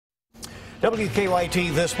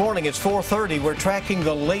WKYT this morning, it's 4:30. We're tracking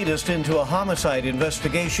the latest into a homicide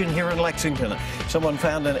investigation here in Lexington. Someone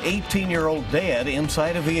found an 18-year-old dead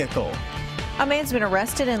inside a vehicle. A man's been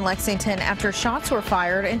arrested in Lexington after shots were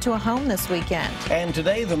fired into a home this weekend. And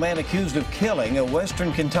today, the man accused of killing a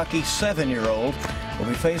Western Kentucky 7-year-old will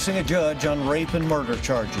be facing a judge on rape and murder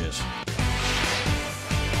charges.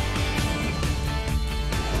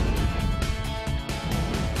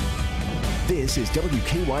 This is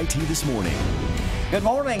WKYT This Morning. Good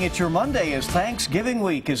morning. It's your Monday as Thanksgiving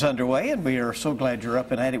week is underway, and we are so glad you're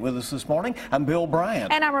up and at it with us this morning. I'm Bill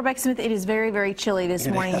Bryant. And I'm Rebecca Smith. It is very, very chilly this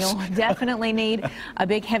morning. You'll definitely need a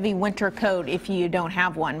big, heavy winter coat if you don't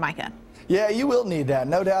have one, Micah. Yeah, you will need that,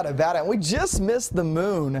 no doubt about it. We just missed the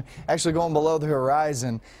moon actually going below the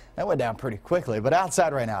horizon. That went down pretty quickly, but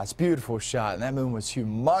outside right now, it's a beautiful shot, and that moon was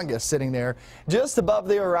humongous sitting there just above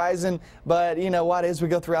the horizon. But you know what, as we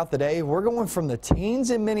go throughout the day, we're going from the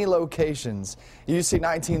teens in many locations. You see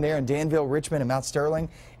 19 there in Danville, Richmond, and Mount Sterling,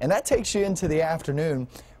 and that takes you into the afternoon,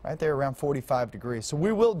 right there around 45 degrees. So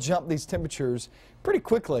we will jump these temperatures pretty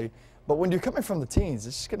quickly, but when you're coming from the teens,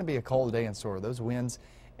 it's just going to be a cold day in store. Those winds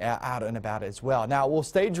out and about as well. Now, we'll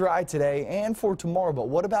stay dry today and for tomorrow, but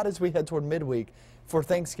what about as we head toward midweek for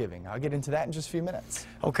Thanksgiving? I'll get into that in just a few minutes.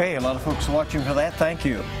 Okay, a lot of folks watching for that. Thank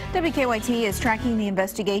you. WKYT is tracking the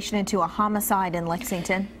investigation into a homicide in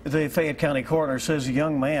Lexington. The Fayette County coroner says a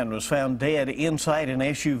young man was found dead inside an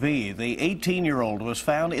SUV. The 18-year-old was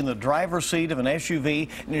found in the driver's seat of an SUV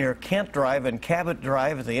near Kent Drive and Cabot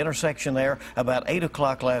Drive at the intersection there about 8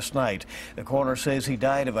 o'clock last night. The coroner says he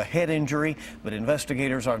died of a head injury, but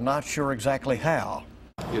investigators are not sure exactly how.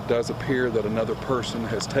 It does appear that another person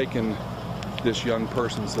has taken this young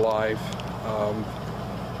person's life.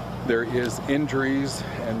 There is injuries,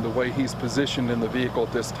 and the way he's positioned in the vehicle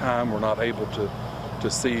at this time, we're not able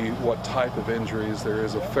to see what type of injuries. There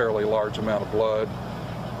is a fairly large amount of blood,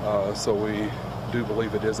 so we do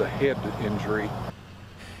believe it is a head injury.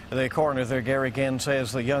 The coroner there, Gary Ginn,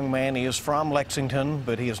 says the young man is from Lexington,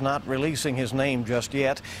 but he is not releasing his name just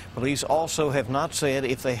yet. Police also have not said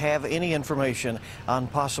if they have any information on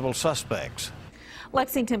possible suspects.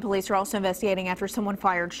 Lexington police are also investigating after someone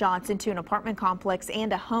fired shots into an apartment complex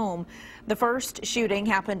and a home. The first shooting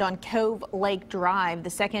happened on Cove Lake Drive, the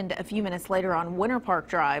second a few minutes later on Winter Park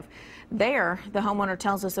Drive. There, the homeowner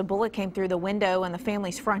tells us a bullet came through the window and the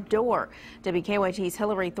family's front door. WKYT's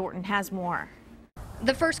Hillary Thornton has more.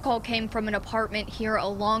 The first call came from an apartment here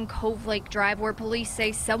along Cove Lake Drive where police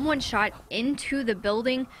say someone shot into the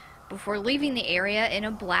building before leaving the area in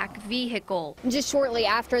a black vehicle. Just shortly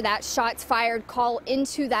after that, shots fired call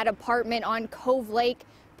into that apartment on Cove Lake.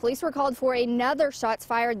 Police were called for another shots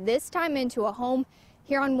fired, this time into a home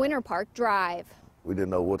here on Winter Park Drive. We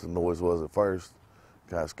didn't know what the noise was at first.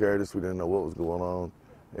 Kind of scared us. We didn't know what was going on.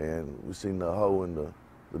 And we seen the hole in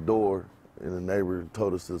the door, and the neighbor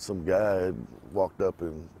told us that some guy had walked up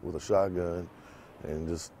with a shotgun and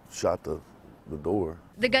just shot the door.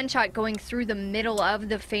 The gunshot going through the middle of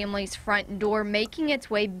the family's front door, making its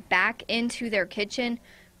way back into their kitchen,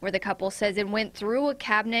 where the couple says it went through a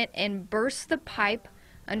cabinet and burst the pipe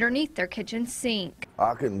underneath their kitchen sink.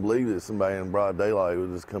 I couldn't believe that somebody in broad daylight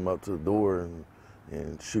would just come up to the door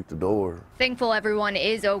and shoot the door. Thankful everyone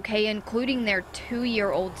is okay, including their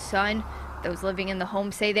 2-year-old son. Those living in the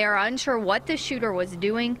home say they are unsure what the shooter was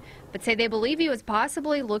doing, but say they believe he was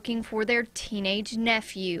possibly looking for their teenage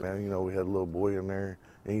nephew. Man, you know, we had a little boy in there.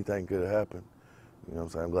 Anything could have happened. You know what I'm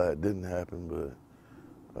saying? I'm glad it didn't happen,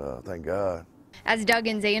 but thank God. As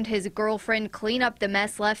Duggins and his girlfriend clean up the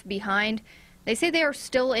mess left behind, they say they are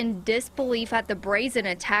still in disbelief at the brazen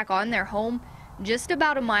attack on their home just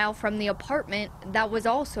about a mile from the apartment that was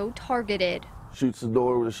also targeted. Shoots the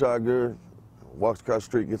door with a shotgun, walks across the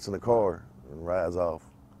street, gets in the car, and rides off.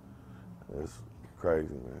 It's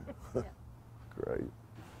crazy, man. Crazy.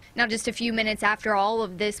 Now, just a few minutes after all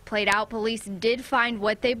of this played out, police did find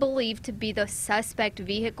what they believe to be the suspect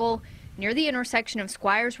vehicle near the intersection of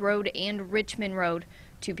Squires Road and Richmond Road.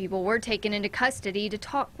 2 people were taken into custody to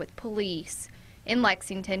talk with police. In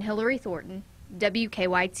Lexington, Hillary Thornton,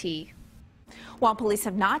 WKYT. While police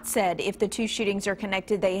have not said if the 2 shootings are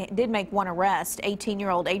connected, they did make one arrest.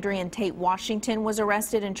 18-year-old Adrian Tate Washington was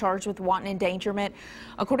arrested and charged with wanton endangerment.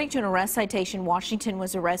 According to an arrest citation, Washington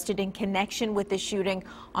was arrested in connection with the shooting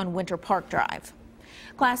on Winter Park Drive.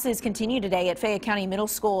 Classes continue today at Fayette County Middle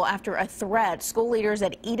School after a threat. School leaders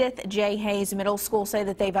at Edith J. Hayes Middle School say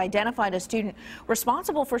that they've identified a student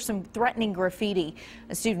responsible for some threatening graffiti.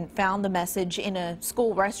 A student found the message in a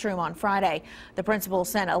school restroom on Friday. The principal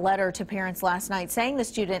sent a letter to parents last night saying the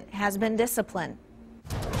student has been disciplined.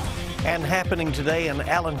 And happening today, an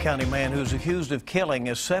Allen County man who's accused of killing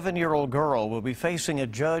a 7-year-old girl will be facing a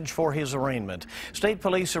judge for his arraignment. State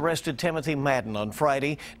police arrested Timothy Madden on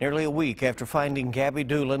Friday, nearly a week after finding Gabby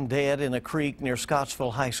Doolin dead in a creek near Scottsville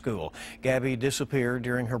High School. Gabby disappeared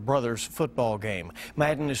during her brother's football game.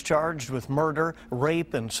 Madden is charged with murder,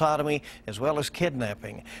 rape, and sodomy, as well as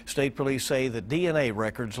kidnapping. State police say that DNA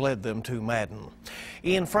records led them to Madden.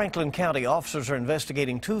 In Franklin County, officers are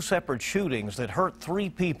investigating 2 separate shootings that hurt 3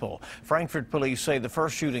 people. Frankfort police say the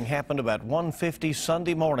first shooting happened about 1:50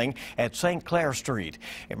 Sunday morning at St. Clair Street.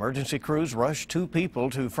 Emergency crews rushed 2 people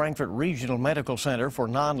to Frankfort Regional Medical Center for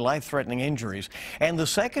non-life-threatening injuries. And the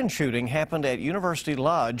second shooting happened at University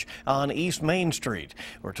Lodge on East Main Street.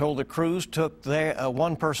 We're told the crews took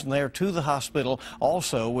one person there to the hospital,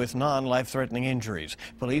 also with non-life-threatening injuries.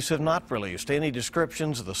 Police have not released any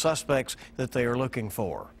descriptions of the suspects that they are looking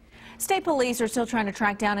for. State police are still trying to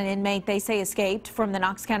track down an inmate they say escaped from the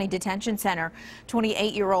Knox County Detention Center.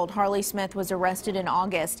 28-year-old Harley Smith was arrested in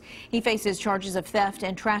August. He faces charges of theft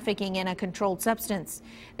and trafficking in a controlled substance.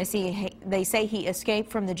 They say he escaped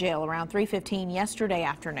from the jail around 3:15 yesterday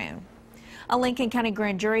afternoon. A Lincoln County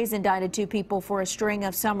grand jury has indicted 2 people for a string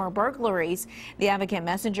of summer burglaries. The Advocate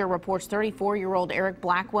Messenger reports 34-year-old Eric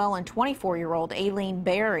Blackwell and 24-year-old Aileen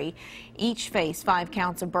Berry each face 5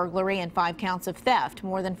 counts of burglary and 5 counts of theft,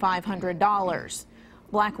 more than $500.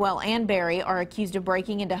 Blackwell and Berry are accused of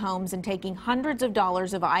breaking into homes and taking hundreds of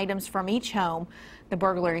dollars of items from each home. The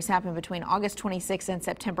burglaries happened between August 26th and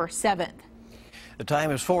September 7th. The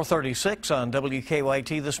time is 4:36 on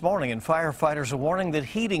WKYT this morning, and firefighters are warning that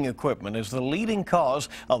heating equipment is the leading cause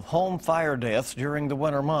of home fire deaths during the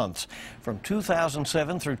winter months. From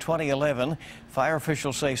 2007 through 2011, fire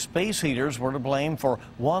officials say space heaters were to blame for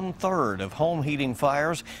 1/3 of home heating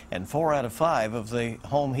fires and 4 out of 5 of the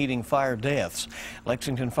home heating fire deaths.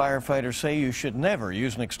 Lexington firefighters say you should never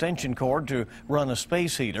use an extension cord to run a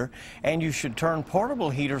space heater, and you should turn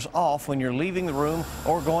portable heaters off when you're leaving the room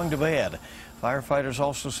or going to bed. Firefighters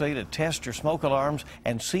also say to test your smoke alarms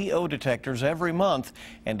and CO detectors every month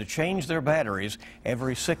and to change their batteries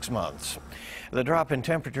every 6 months. The drop in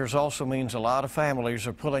temperatures also means a lot of families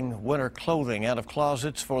are pulling winter clothing out of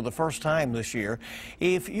closets for the first time this year.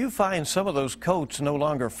 If you find some of those coats no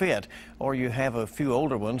longer fit, or you have a few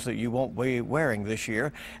older ones that you won't be wearing this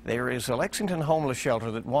year, there is a Lexington homeless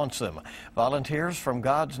shelter that wants them. Volunteers from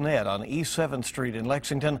God's Net on East 7th Street in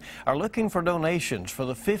Lexington are looking for donations for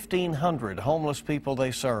the 1,500 homeless people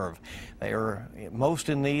they serve. They are most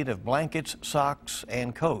in need of blankets, socks,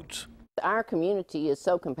 and coats. Our community is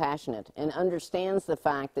so compassionate and understands the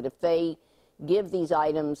fact that if they give these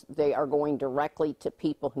items, they are going directly to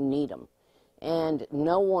people who need them. And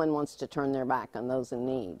no one wants to turn their back on those in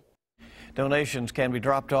need. Donations can be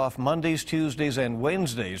dropped off Mondays, Tuesdays, and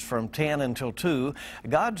Wednesdays from 10 until 2.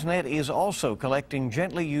 God's Net is also collecting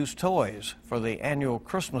gently used toys for the annual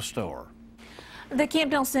Christmas store. The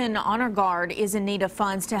Camp Nelson Honor Guard is in need of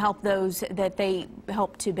funds to help those that they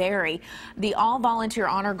help to bury. The all-volunteer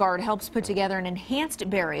Honor Guard helps put together an enhanced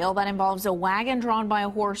burial that involves a wagon drawn by a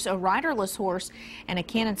horse, a riderless horse, and a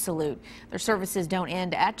cannon salute. Their services don't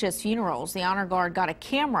end at just funerals. The Honor Guard got a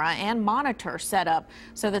camera and monitor set up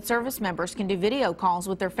so that service members can do video calls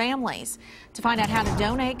with their families. To find out how to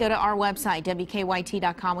donate, go to our website,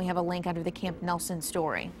 WKYT.com. We have a link under the Camp Nelson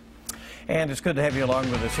story. And it's good to have you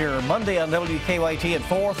along with us here Monday on WKYT at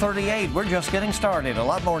 4:38. We're just getting started. A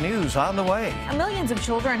lot more news on the way. Millions of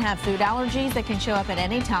children have food allergies that can show up at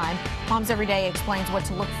any time. Moms Every Day explains what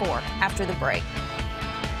to look for after the break.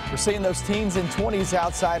 We're seeing those teens and 20s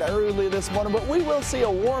outside early this morning, but we will see a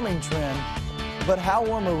warming trend. But how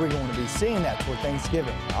warm are we going to be seeing that toward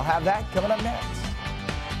Thanksgiving? I'll have that coming up next.